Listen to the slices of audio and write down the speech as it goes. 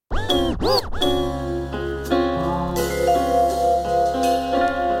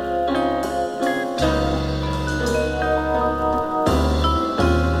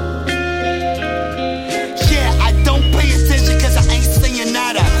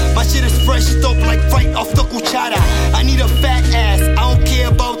Fresh dope like right off the cuchara. I need a fat ass, I don't care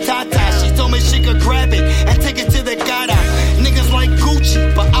about Tata. She told me she could grab it and take it to the cara. Niggas like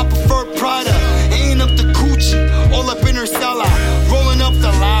Gucci, but I prefer Prada. Ain't up the coochie, all up in her cellar. Rolling up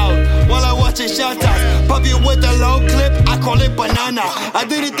the loud while I watch it shot out. Pop you with a low clip, I call it banana. I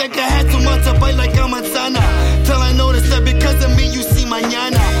didn't think I had too much to bite like a manzana. Till I noticed that because of me you see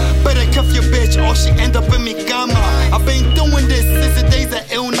mañana. Better cuff your bitch or she end up in mi cama. I've been doing this since the days of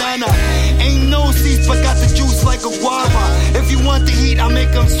Il Nana. Ain't no seats, but got the juice like a guava. If you want the heat, I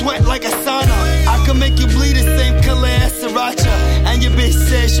make them sweat like a sauna. I can make you bleed the same color as sriracha. And your bitch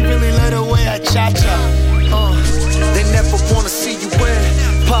said she really love the way I cha-cha. They never wanna see you win.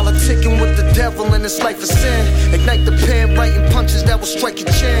 Politicking with the devil and it's life a sin. Ignite the pen, writing punches that will strike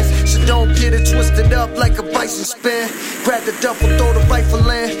your chin. So don't get it twisted up like a bison spin. Grab the duffel, throw the rifle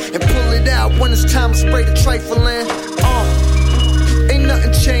in, and pull it out when it's time to spray the trifle in. Ain't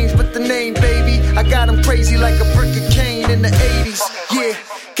nothing changed but the name, baby. I got them crazy like a brick of cane in the 80s. Yeah,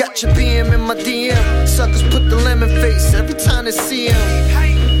 got your BM in my DM. Suckers put the lemon face every time they see him.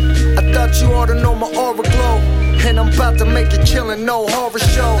 I thought you ought to know my aura glow. And I'm about to make it killin', no horror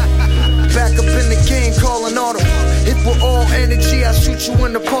show. Back up in the game, calling audible. If we're all energy, I shoot you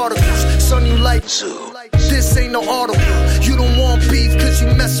in the particles. Son, you like this ain't no audible. You don't want beef cause you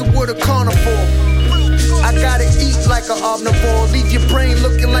messin' with a carnivore. I gotta eat like an omnivore. Leave your brain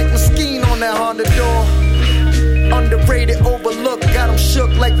looking like Mesquite on that Honda door. Underrated, overlooked, got them shook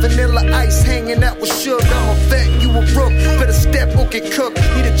like vanilla ice hanging out with sugar. I'm a vet, you a rook, better step or get cooked.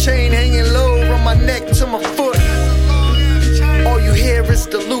 Need a chain hanging low from my neck to my foot. All you hear is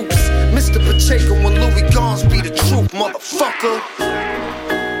the loops. Mr. Pacheco and Louis Gons be the truth, motherfucker.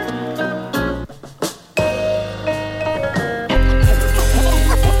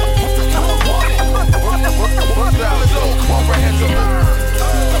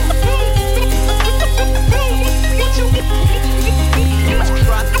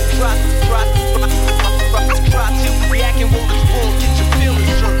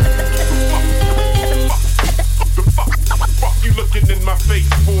 In my face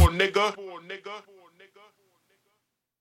for nigga.